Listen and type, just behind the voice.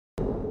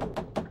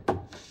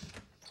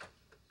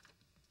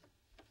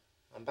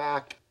I'm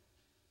back.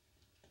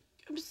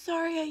 I'm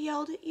sorry I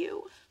yelled at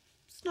you.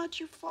 It's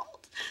not your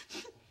fault.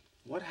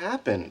 What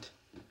happened?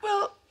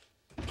 Well,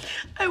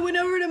 I went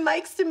over to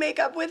Mike's to make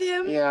up with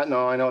him. Yeah,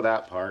 no, I know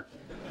that part.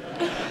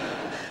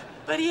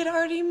 But he had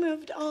already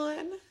moved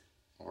on.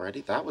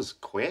 Already? That was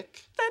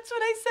quick. That's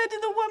what I said to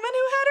the woman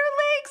who had her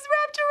legs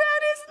wrapped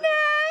around his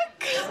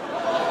neck.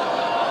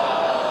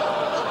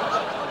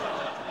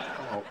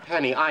 Oh,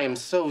 Penny, I am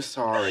so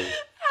sorry.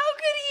 How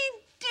could he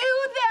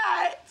do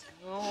that?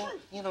 Well,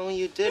 you know,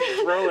 you did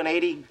throw an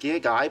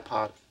 80-gig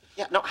iPod.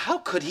 Yeah, no, how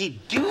could he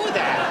do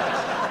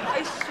that?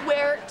 I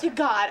swear to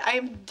God, I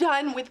am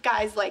done with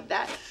guys like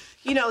that.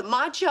 You know,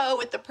 macho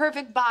with the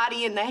perfect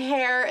body and the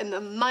hair and the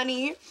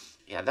money.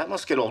 Yeah, that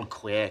must get old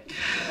quick.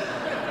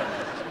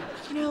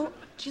 You know,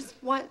 just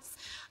once,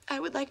 I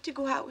would like to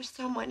go out with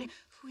someone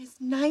who is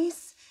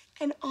nice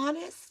and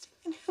honest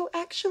and who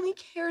actually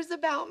cares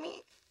about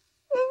me.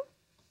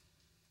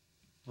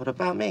 What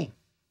about me?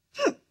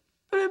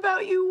 What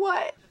about you,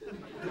 what?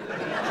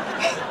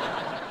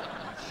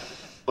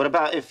 What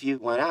about if you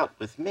went out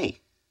with me?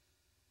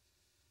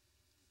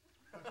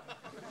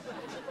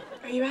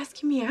 Are you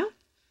asking me out?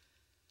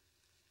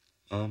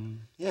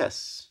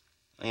 Yes,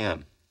 I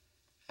am.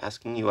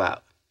 Asking you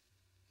out.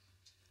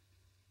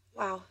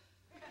 Wow.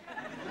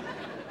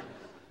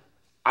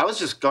 I was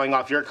just going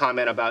off your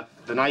comment about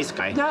the nice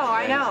guy. No,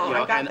 I know. You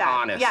know, I got and that.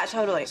 honest. Yeah,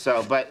 totally.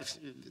 So, but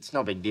it's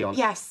no big deal.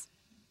 Yes.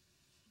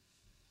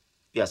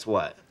 Yes,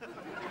 what?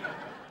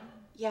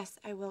 Yes,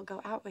 I will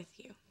go out with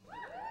you.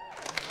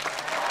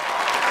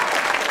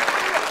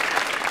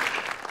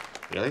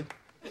 Really?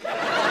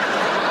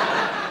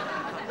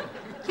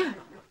 Yeah.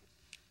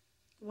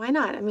 Why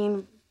not? I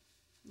mean,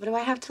 what do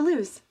I have to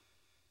lose?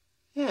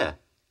 Yeah.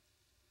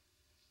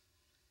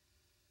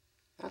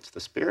 That's the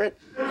spirit.